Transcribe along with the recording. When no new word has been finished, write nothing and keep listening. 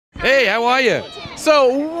Hey, how are you?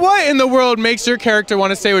 So, what in the world makes your character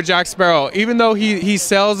want to stay with Jack Sparrow, even though he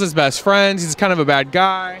sells his best friends? He's kind of a bad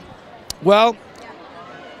guy. Well,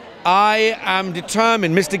 I am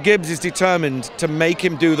determined, Mr. Gibbs is determined to make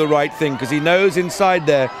him do the right thing because he knows inside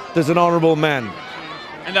there's an honorable man.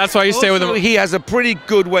 And that's why you stay with him. He has a pretty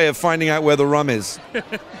good way of finding out where the rum is.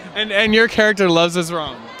 And your character loves his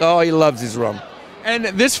rum. Oh, he loves his rum. And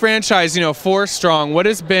this franchise, 4 strong, what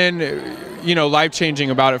has been,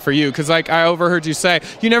 life-changing about it for you? Because, like, I overheard you say,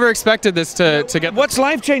 you never expected this to get... What's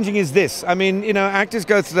life-changing is this. I mean, actors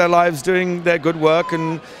go through their lives doing their good work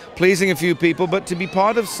and pleasing a few people, but to be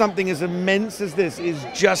part of something as immense as this is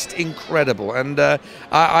just incredible. And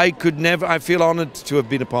I feel honored to have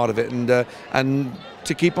been a part of it and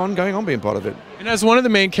to keep on going on being part of it. And as one of the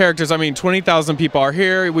main characters, 20,000 people are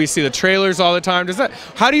here. We see the trailers all the time.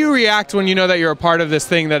 How do you react when you know that you're a part of this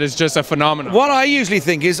thing that is just a phenomenon? What I usually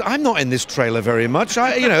think is, I'm not in this trailer very much.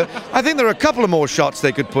 I think there are a couple of more shots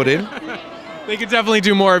they could put in. They could definitely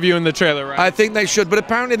do more of you in the trailer, right? I think they should, but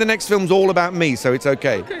apparently the next film's all about me, so it's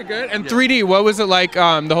okay. Okay, good. And 3D, what was it like,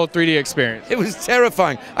 the whole 3D experience? It was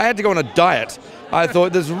terrifying. I had to go on a diet. I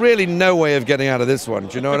thought, there's really no way of getting out of this one.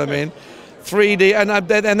 Do you know what I mean? 3D,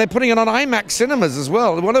 and they're putting it on IMAX cinemas as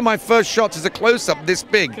well. One of my first shots is a close-up this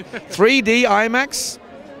big. 3D IMAX.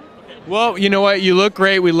 Well, you know what? You look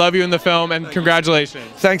great. We love you in the film, and congratulations.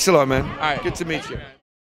 Thanks a lot, man. All right. Good to meet you.